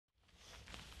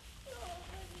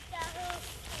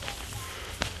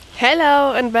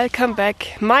Hello and welcome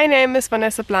back. My name is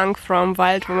Vanessa Blank from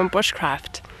Wild Woman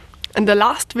Bushcraft. In the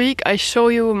last week I show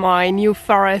you my new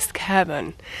forest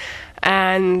cabin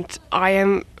and I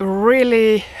am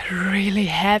really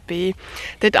happy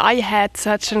that I had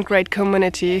such a great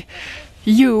community.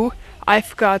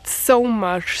 I've got so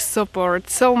much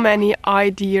support, so many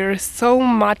ideas, so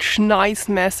much nice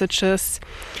messages.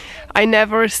 I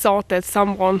never thought that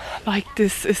someone like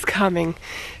this is coming.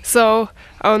 So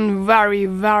a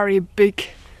very big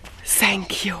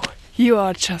thank you. You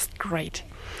are just great.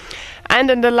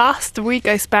 And in the last week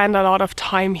I spent a lot of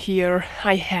time here.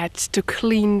 I had to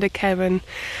clean the cabin.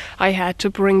 I had to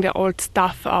bring the old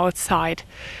stuff outside.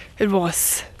 It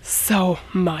was so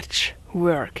much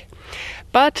work.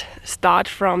 But start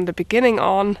from the beginning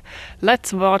on.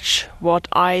 Let's watch what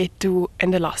I do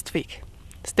in the last week.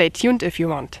 Stay tuned if you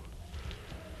want.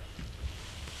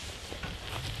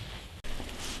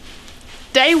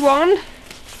 Day one,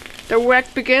 the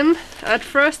work began. At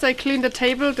first I cleaned the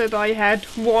table, that I had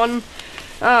one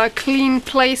clean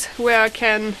place where I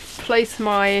can place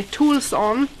my tools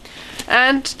on.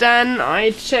 And then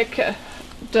I check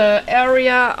the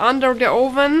area under the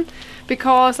oven,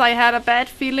 because I had a bad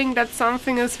feeling that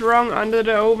something is wrong under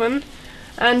the oven.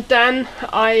 And then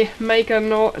I make a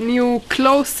new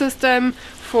close system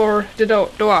for the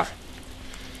door.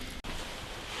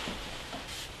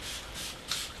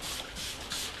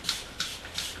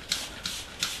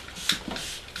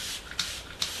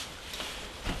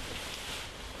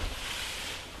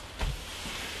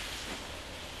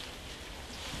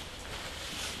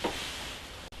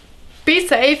 Be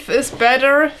safe is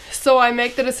better, so I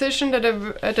make the decision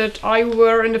that I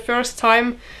wear in the first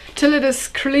time till it is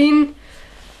clean.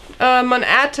 Man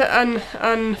add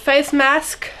an face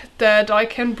mask that I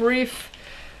can breathe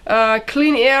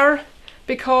clean air,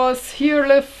 because here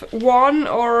live one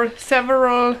or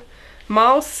several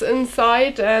mouse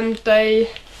inside and they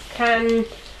can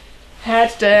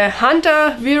have the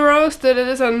hunter virus, that it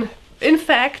is an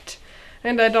infect.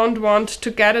 And I don't want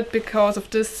to get it, because of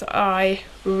this I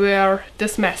wear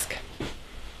this mask.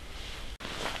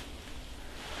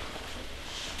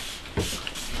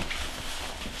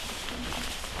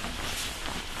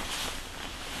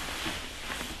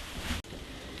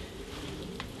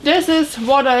 This is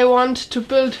what I want to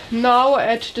build now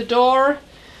at the door.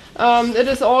 It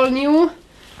is all new.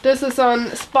 This is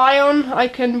an spion. I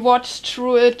can watch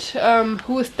through it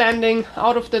who is standing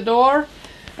out of the door.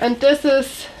 And this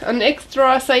is an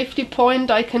extra safety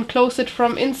point. I can close it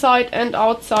from inside and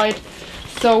outside.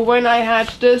 So when I had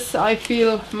this, I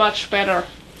feel much better.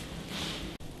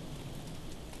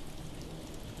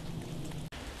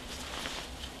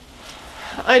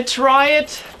 I try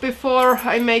it before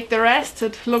I make the rest.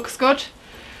 It looks good.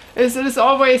 It is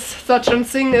always such a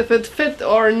thing if it fit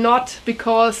or not,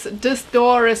 because this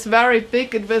door is very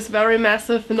big. It was very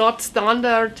massive, not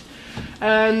standard.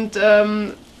 And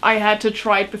I had to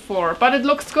try it before, but it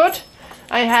looks good.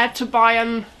 I had to buy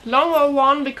a longer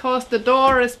one because the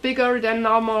door is bigger than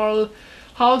normal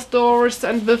house doors,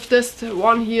 and with this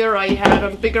one here I had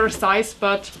a bigger size,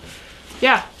 but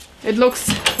yeah, it looks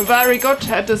very good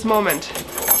at this moment.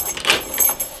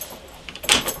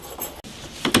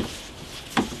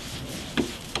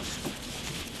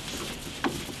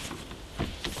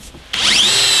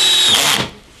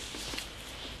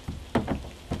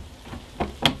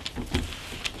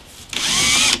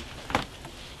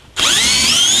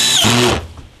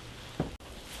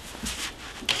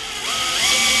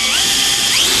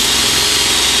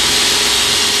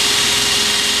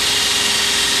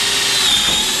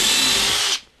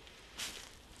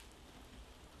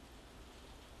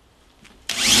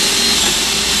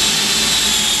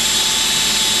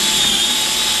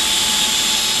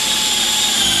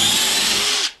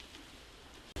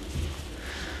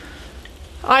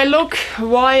 I look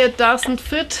why it doesn't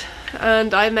fit,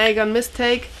 and I make a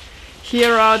mistake.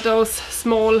 Here are those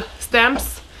small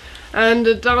stamps and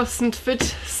it doesn't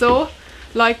fit, so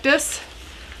like this.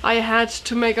 I had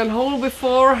to make a hole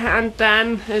before and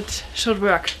then it should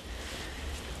work.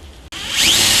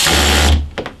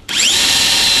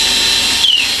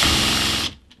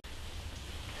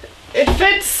 It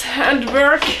fits and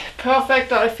works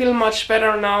perfect. I feel much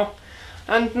better now.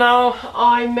 And now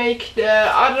I make the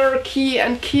other key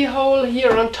and keyhole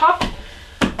here on top,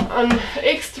 an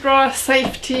extra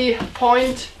safety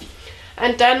point.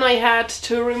 And then I had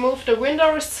to remove the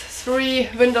windows. 3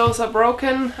 windows are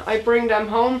broken. I bring them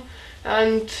home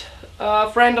and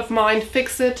a friend of mine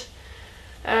fixed it.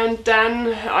 And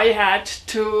then I had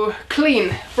to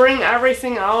bring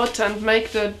everything out and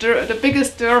make the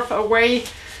biggest dirt away,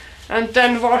 and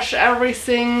then wash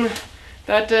everything,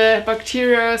 that the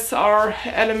bacteria are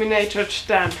eliminated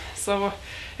then. So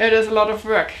it is a lot of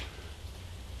work.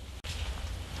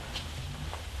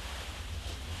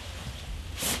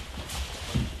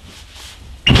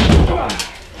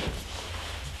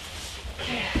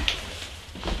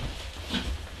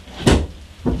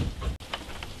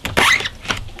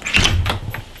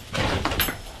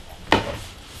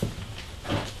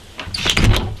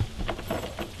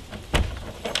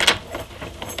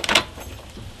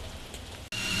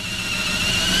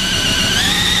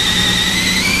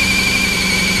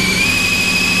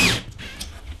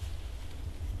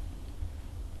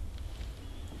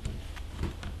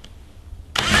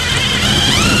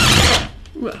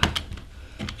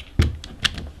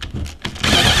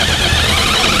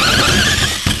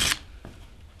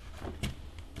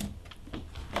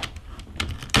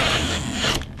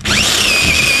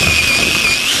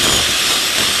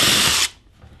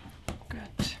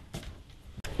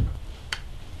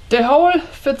 The hole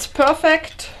fits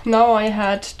perfect. Now I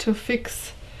had to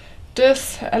fix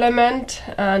this element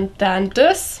and then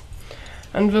this.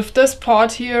 And with this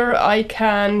part here I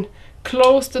can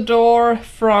close the door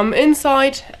from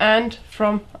inside and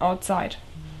from outside.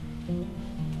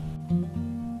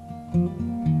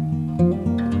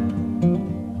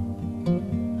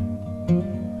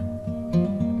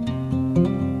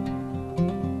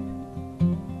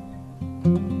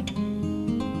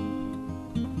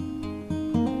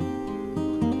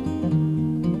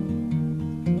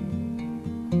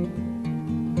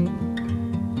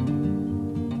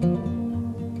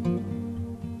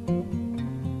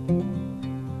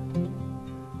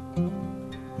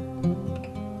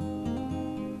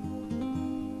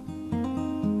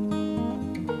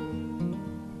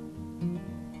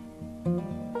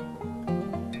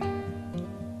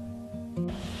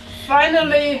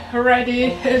 Finally ready.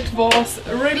 It was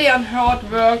really hard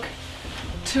work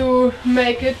to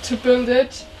make it, to build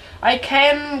it. I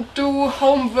can do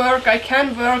homework, I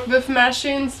can work with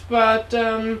machines, but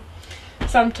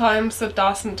sometimes it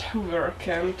doesn't work,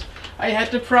 and I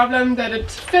had the problem that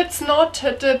it fits not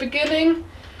at the beginning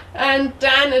and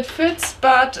then it fits,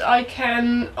 but I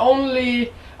can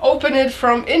only open it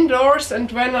from indoors,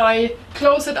 and when I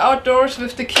close it outdoors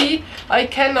with the key I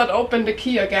cannot open the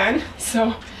key again.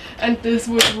 So, and this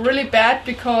was really bad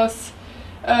because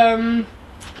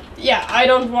yeah, I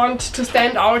don't want to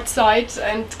stand outside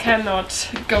and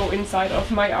cannot go inside of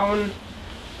my own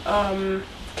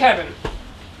cabin.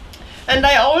 And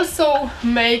I also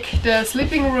make the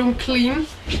sleeping room clean.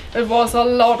 It was a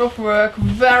lot of work,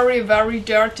 very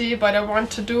dirty, but I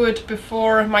want to do it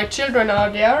before my children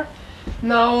are there.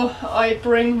 Now I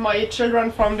bring my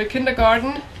children from the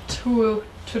kindergarten to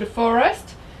the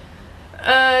forest,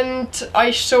 and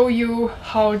I show you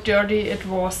how dirty it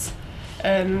was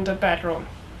in the bedroom.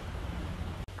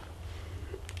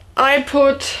 I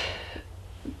put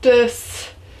this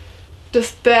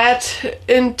bed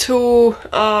into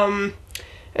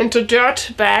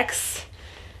dirt bags.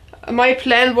 My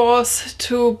plan was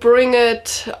to bring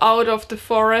it out of the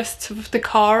forest with the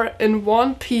car in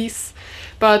one piece,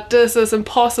 but this is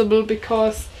impossible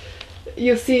because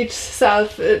you see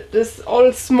itself, it is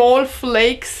all small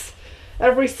flakes.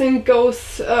 Everything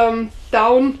goes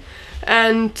down,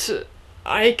 and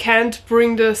I can't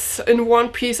bring this in one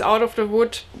piece out of the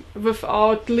wood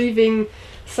without leaving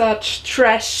such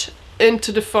trash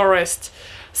into the forest.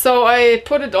 So I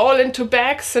put it all into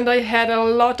bags, and I had a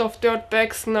lot of dirt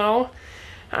bags now.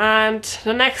 And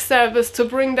the next step is to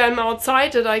bring them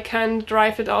outside that I can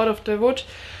drive it out of the wood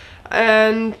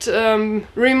and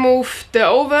remove the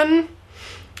oven.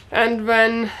 And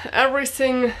when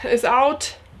everything is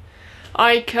out,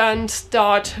 I can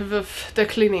start with the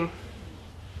cleaning.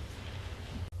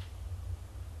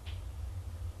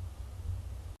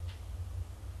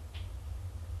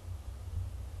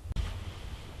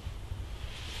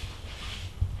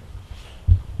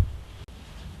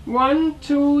 One,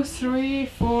 two, three,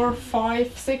 four,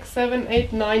 5, 6, 7,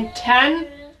 8, 9, 10.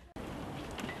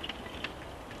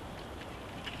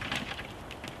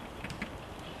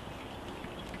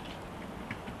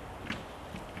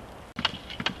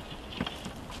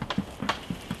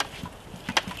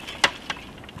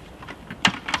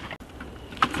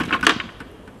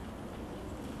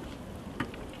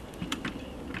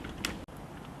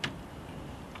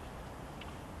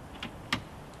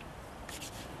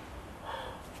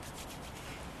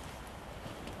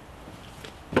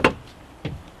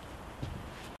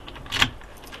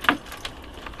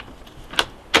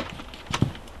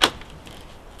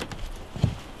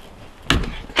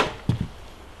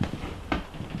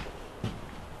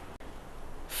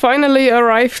 Finally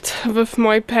arrived with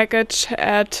my package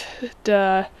at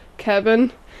the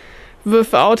cabin.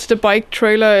 without the bike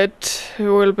trailer it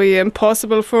will be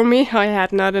impossible for me. I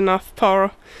had not enough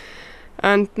power.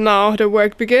 And now the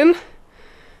work begin.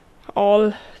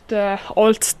 All the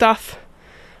old stuff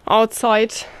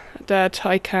outside that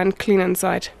I can clean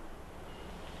inside.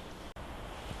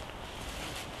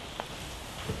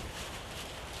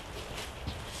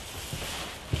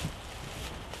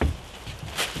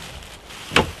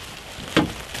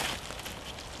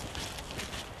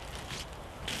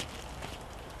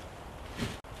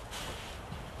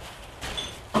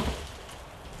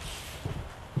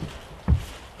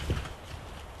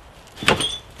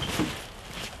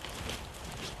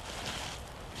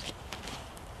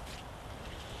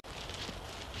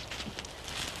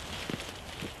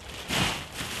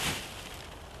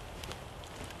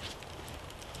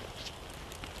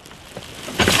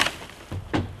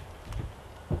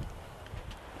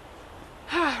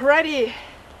 Ready!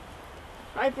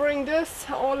 I bring this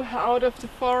all out of the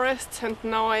forest, and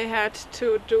now I had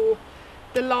to do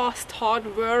the last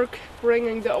hard work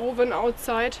bringing the oven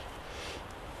outside.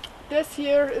 This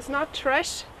here is not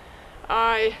trash.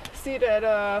 I see that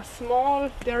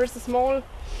there is a small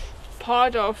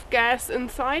part of gas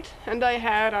inside, and I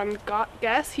had a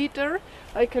gas heater.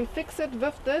 I can fix it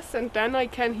with this, and then I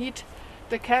can heat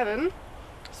the cabin.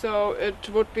 So it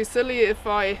would be silly if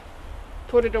I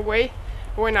put it away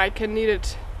when I can need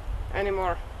it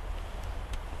anymore.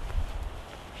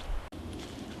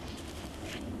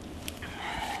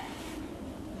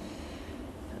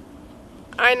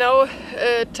 I know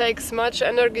it takes much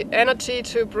energy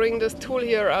to bring this tool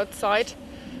here outside.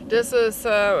 This is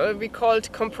we called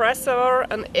compressor,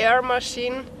 an air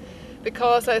machine,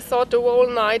 because I thought the whole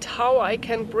night how I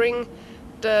can bring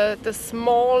the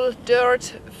small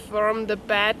dirt from the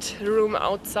bedroom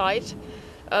outside.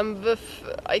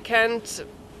 I can't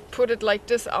put it like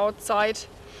this outside,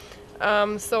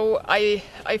 so I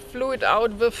flew it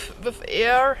out with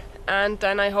air, and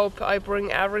then I hope I bring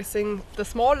everything, the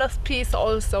smallest piece,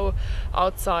 also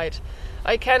outside.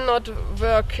 I cannot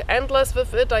work endless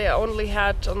with it. I only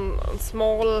had a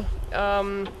small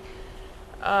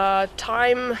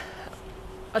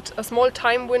a small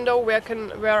time window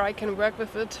where I can work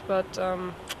with it, but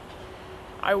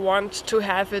I want to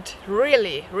have it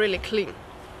really clean.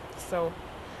 So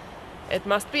it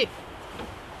must be.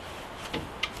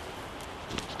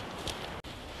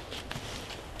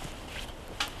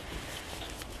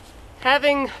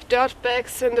 Having dirt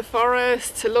bags in the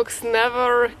forest looks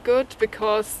never good,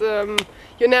 because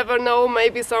you never know,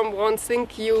 maybe someone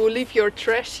think you leave your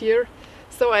trash here.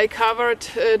 So I covered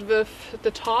it with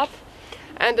the tarp,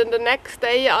 and then the next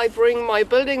day I bring my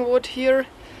building wood here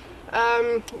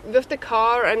with the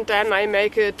car, and then I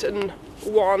make it in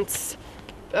once.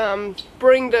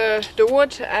 Bring the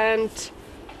wood and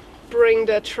bring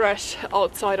the trash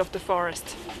outside of the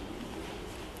forest.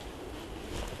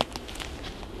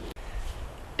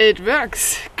 It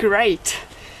works great.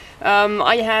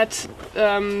 I had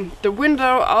the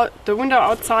window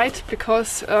outside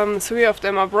because 3 of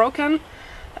them are broken,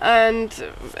 and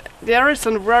there is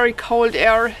a very cold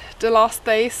air the last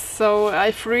days, so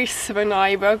I freeze when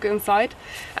I work inside.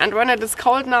 And when it is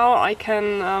cold now, I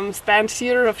can stand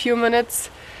here a few minutes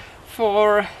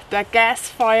for the gas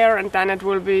fire, and then it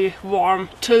will be warm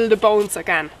till the bones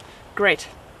again. Great.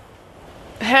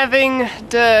 Having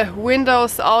the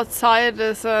windows outside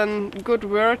is a good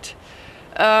word.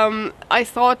 I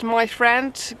thought my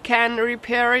friend can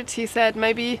repair it. He said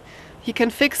maybe he can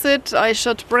fix it. I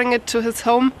should bring it to his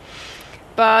home,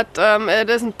 but it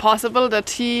isn't possible that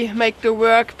he make the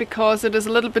work, because it is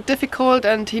a little bit difficult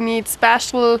and he needs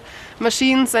special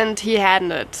machines, and he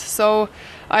hadn't it. So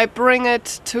I bring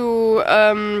it to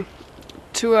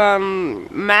a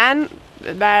man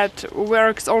that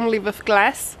works only with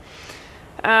glass,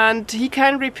 and he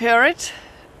can repair it,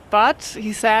 but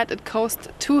he said it cost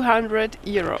 200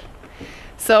 euro.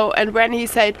 So, and when he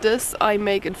said this, I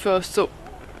make it first. So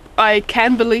I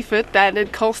can't believe it that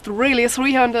it cost really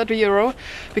 300 euro,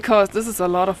 because this is a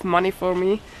lot of money for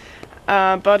me.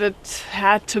 But it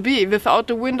had to be. Without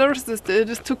the windows, it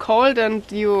is too cold, and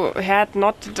you had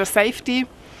not the safety.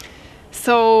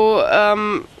 So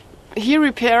he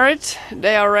repaired it.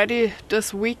 They are ready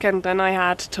this week, and then I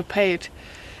had to pay it.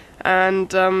 And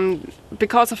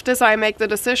because of this, I make the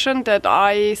decision that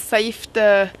I save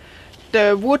the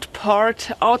wood part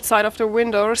outside of the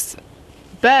windows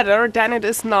better than it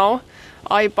is now.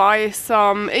 I buy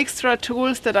some extra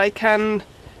tools that I can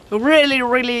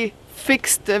really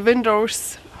fix the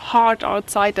windows hard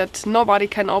outside, that nobody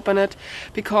can open it,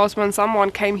 because when someone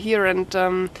came here and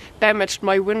damaged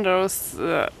my windows,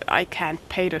 I can't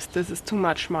pay this. This is too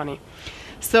much money.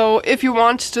 So if you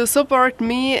want to support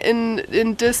me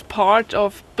in this part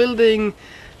of building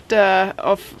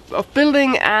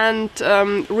building and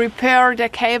repair the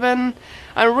cabin,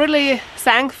 I'm really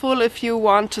thankful if you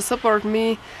want to support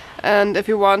me, and if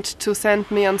you want to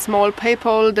send me a small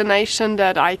PayPal donation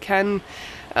that I can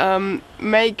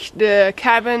make the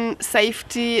cabin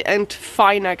safety and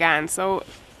fine again. So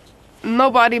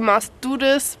nobody must do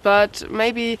this, but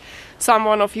maybe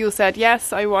someone of you said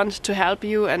yes, I want to help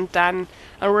you, and then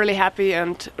I'm really happy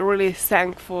and really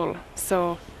thankful.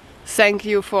 So thank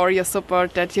you for your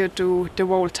support that you do the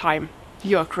whole time.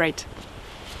 You're great.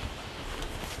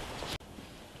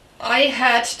 I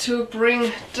had to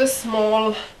bring this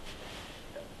small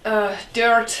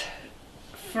dirt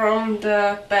from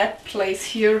the bed place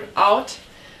here out,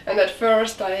 and at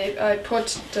first I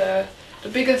put the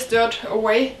biggest dirt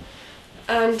away,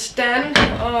 and then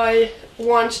I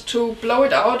want to blow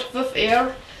it out with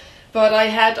air, but I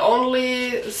had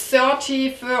only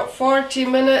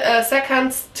 30-40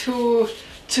 seconds to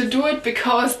do it,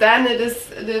 because then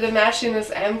the machine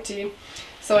is empty.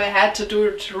 So I had to do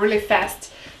it really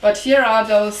fast. But here are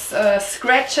those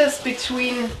scratches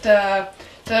between the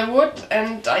wood,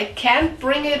 and I can't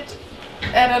bring it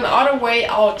at another way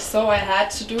out, so I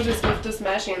had to do this with this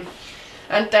machine.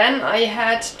 And then I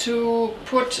had to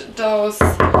put those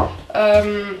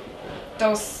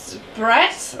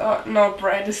bread, no,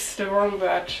 bread is the wrong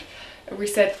word, we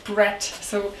said bread,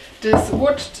 so these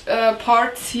wood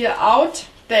parts here out,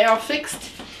 they are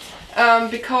fixed,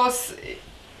 because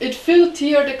it filled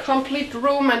here the complete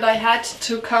room, and I had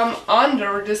to come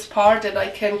under this part that I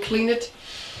can clean it.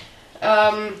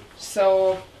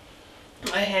 So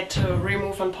I had to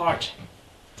remove one part.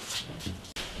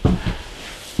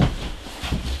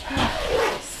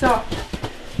 So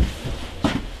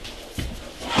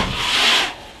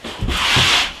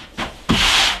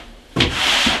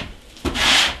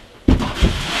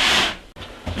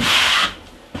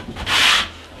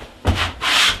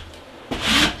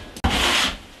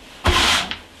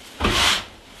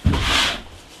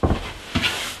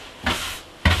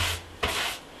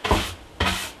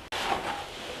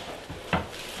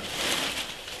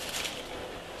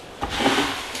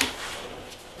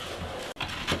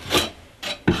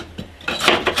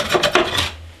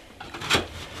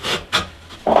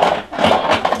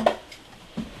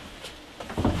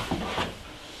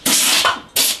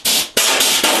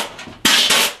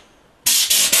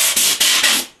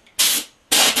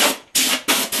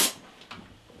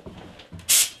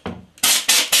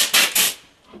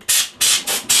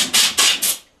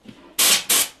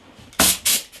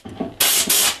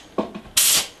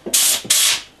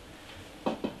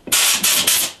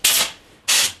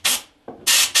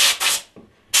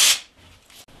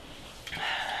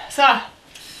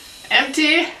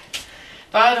empty,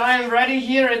 but I'm ready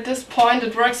here at this point.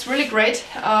 It works really great.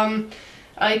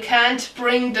 I can't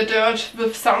bring the dirt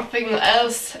with something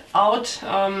else out.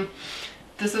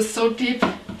 This is so deep,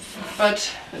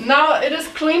 but now it is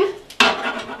clean.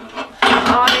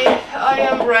 I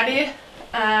am ready,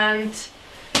 and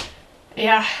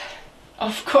yeah,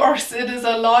 of course it is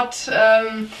a lot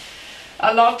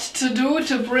to do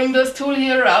to bring this tool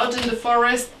here out in the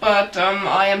forest, but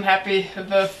I am happy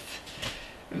with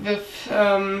it,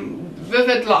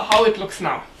 how it looks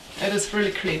now. It is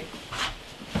really clean.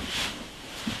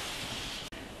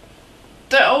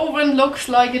 The oven looks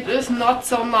like it is not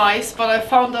so nice, but I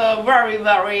found a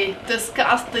very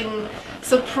disgusting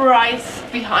surprise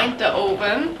behind the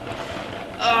oven.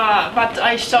 But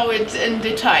I show it in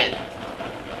detail.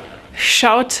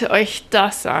 Schaut euch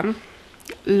das an.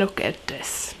 Look at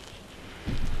this.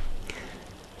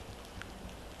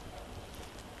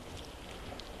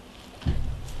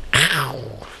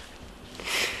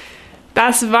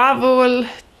 Das war wohl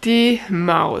die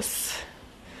Maus.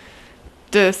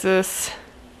 This is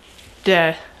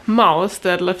the mouse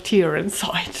that lived here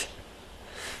inside.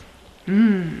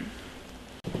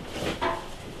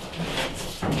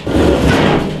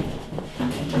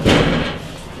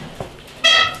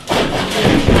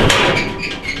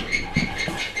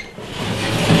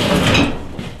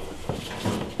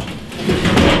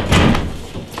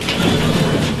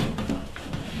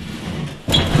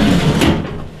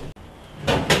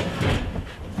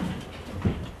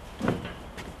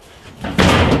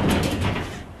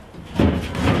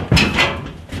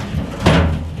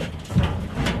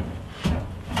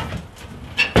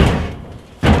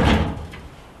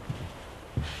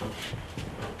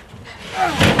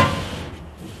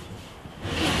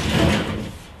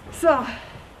 So.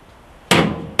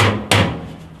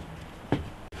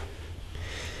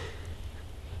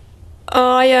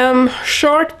 I am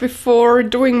short before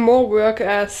doing more work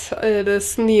as it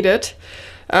is needed.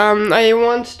 I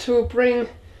want to bring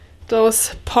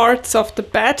those parts of the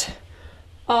bed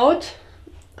out,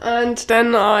 and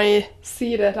then I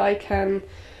see that I can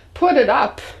put it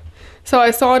up. So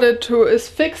I thought it is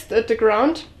fixed at the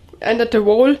ground and at the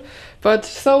wall, but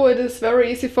so it is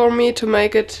very easy for me to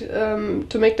make it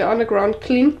to make the underground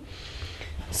clean.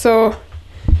 So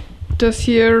this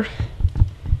here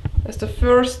is the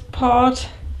first part,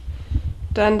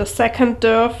 then the second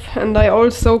derf, and I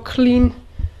also clean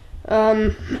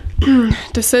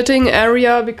the sitting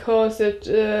area because it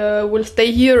will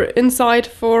stay here inside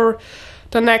for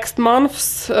the next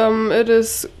months. It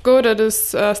is good, it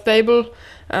is stable,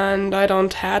 and I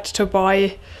don't have to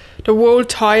buy the whole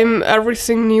time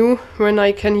everything new when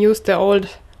I can use the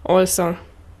old also.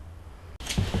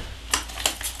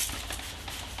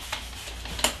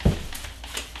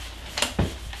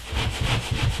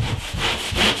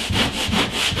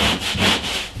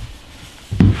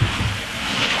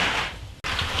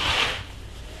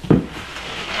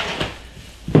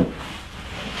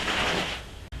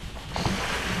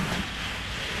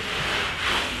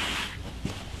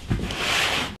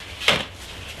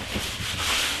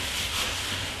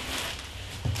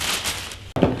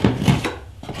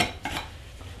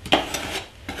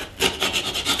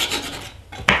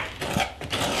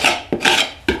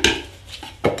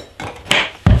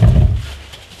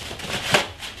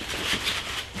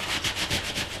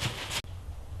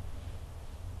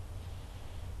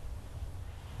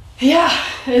 Yeah,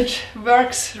 it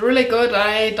works really good.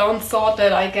 I don't thought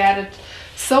that I get it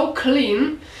so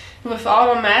clean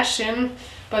without a machine,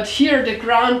 but here the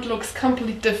ground looks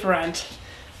completely different,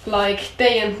 like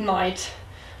day and night.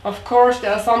 Of course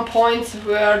there are some points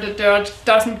where the dirt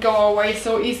doesn't go away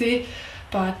so easy,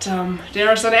 but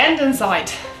there's an end in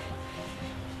sight.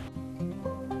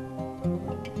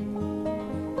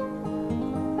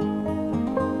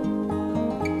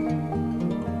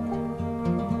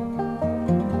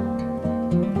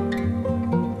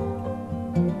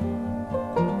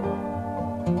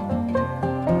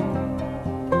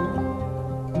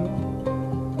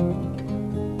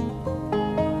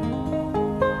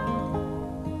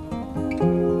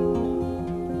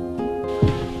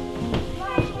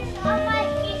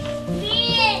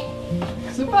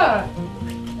 Super!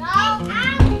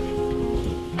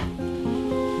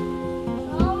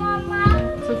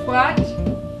 Sofort!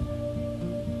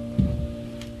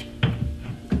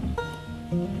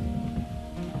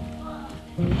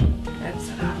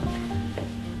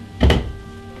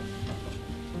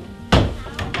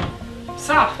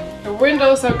 So, the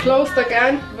windows are closed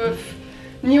again with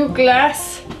new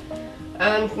glass,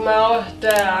 and now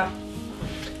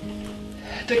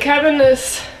the cabin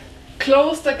is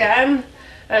closed again,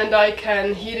 and I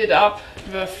can heat it up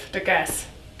with the gas.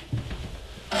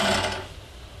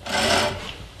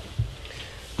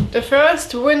 The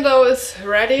first window is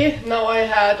ready. Now I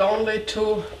had only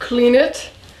to clean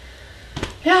it.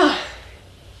 Yeah,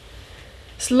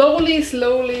 slowly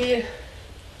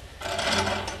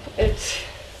it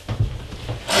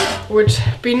would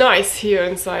be nice here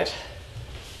inside.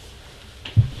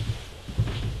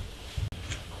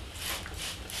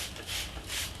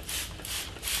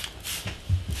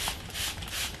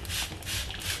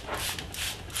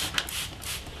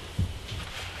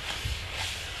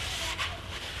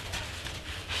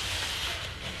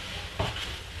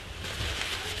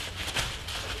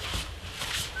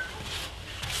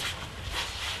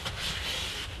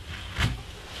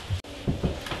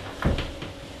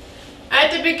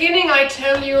 At the beginning I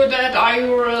tell you that I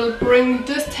will bring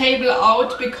this table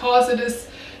out because it is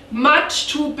much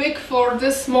too big for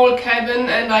this small cabin,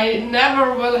 and I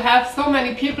never will have so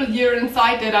many people here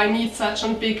inside that I need such a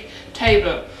big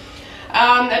table.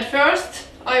 At first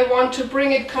I want to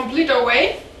bring it complete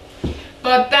away,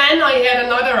 but then I had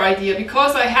another idea,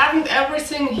 because I haven't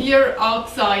everything here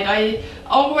outside. I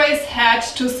always had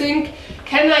to think,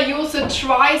 can I use it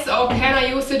twice or can I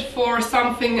use it for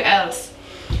something else?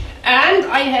 And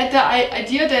I had the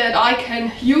idea that I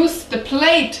can use the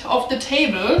plate of the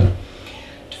table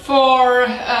for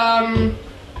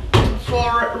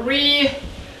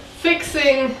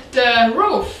refixing the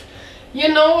roof. You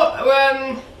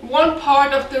know, one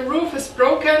part of the roof is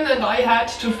broken and I had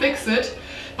to fix it,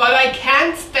 but I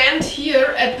can't stand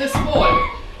here at this wall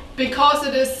because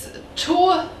it is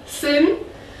too thin.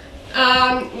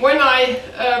 When I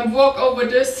walk over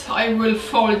this, I will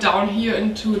fall down here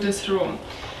into this room.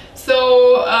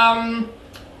 So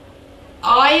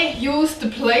I use the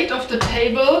plate of the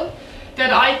table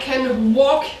that I can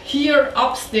walk here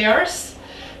upstairs,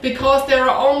 because there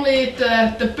are only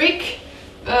the big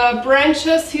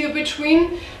branches here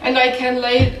between, and I can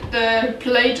lay the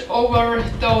plate over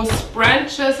those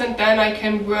branches and then I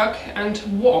can work and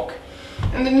walk.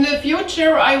 And in the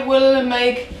future I will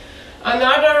make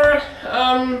another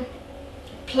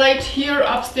plate here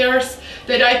upstairs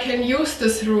that I can use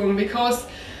this room, because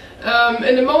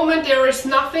in the moment there is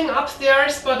nothing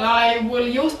upstairs, but I will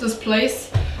use this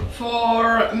place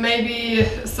for maybe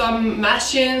some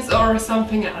machines or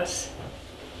something else.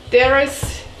 There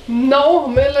is no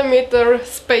millimeter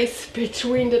space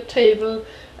between the table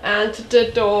and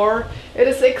the door. It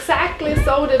is exactly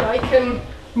so that I can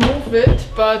move it,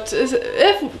 but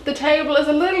if the table is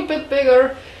a little bit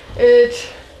bigger,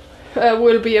 it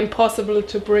will be impossible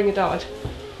to bring it out.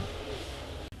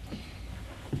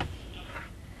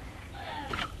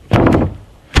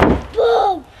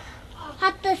 Boom!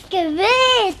 Hat das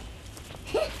geweht!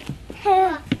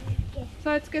 So,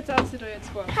 jetzt geht's aus, dir jetzt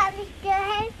vor. Kann ich dir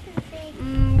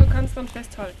helfen? Du kannst dann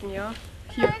festhalten, ja?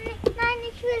 Hier. Nein,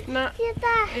 ich will dir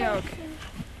da helfen. Ja, okay.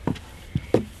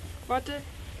 Warte.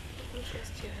 Du musst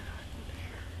erst hier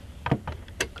hinhalten.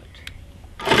 Gut.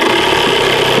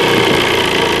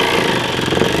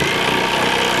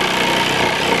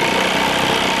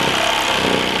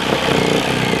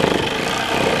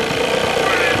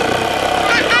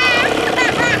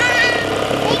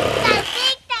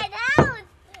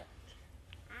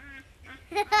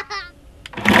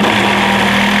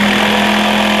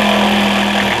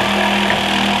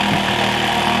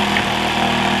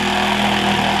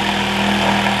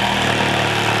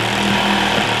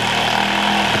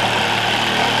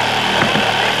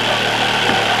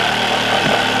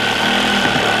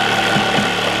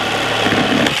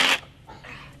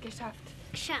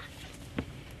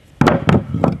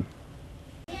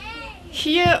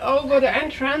 Here over the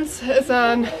entrance is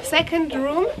a second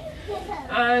room,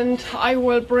 and I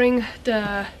will bring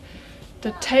the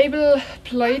table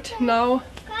plate now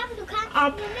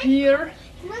up here.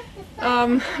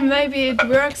 Maybe it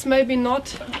works, maybe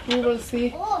not, we will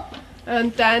see.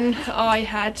 And then I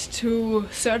had to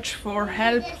search for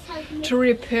help to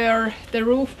repair the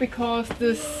roof, because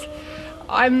this,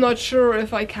 I'm not sure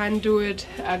if I can do it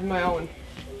at my own.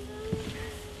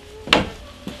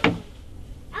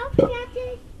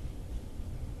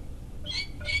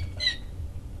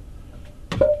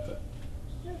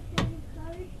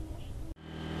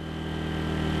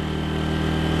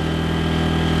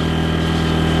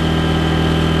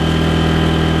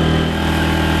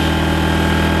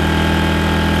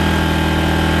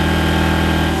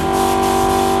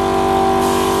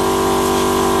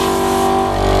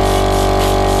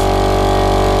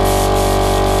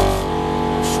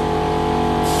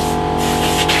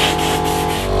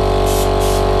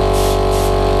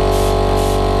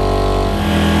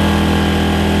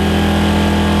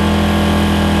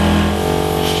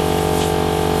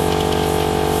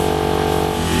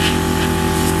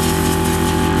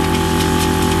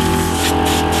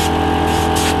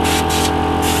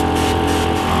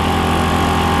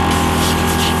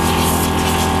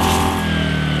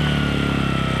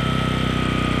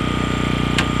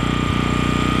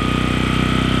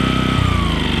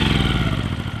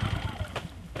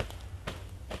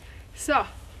 So,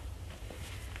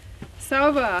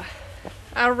 sauber,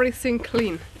 everything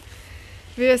clean.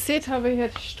 Wie ihr seht, habe ich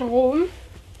jetzt Strom.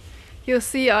 You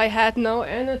see, I had no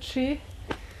energy,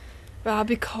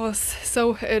 because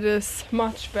so it is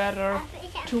much better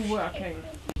to working.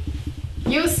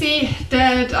 You see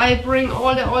that I bring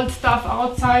all the old stuff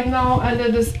outside now, and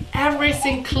it is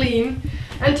everything clean.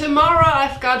 And tomorrow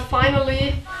I've got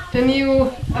finally the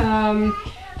new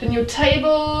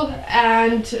table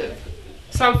and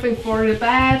something for the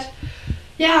bed.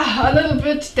 Yeah, a little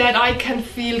bit that I can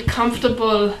feel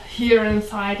comfortable here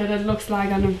inside, that it looks like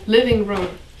a living room.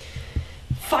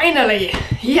 Finally,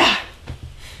 yeah!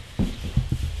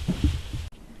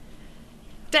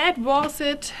 That was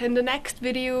it. In the next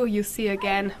video you see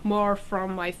again more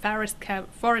from my forest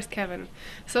cabin.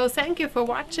 So thank you for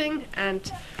watching,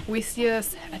 and we see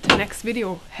us at the next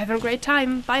video. Have a great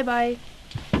time. Bye bye!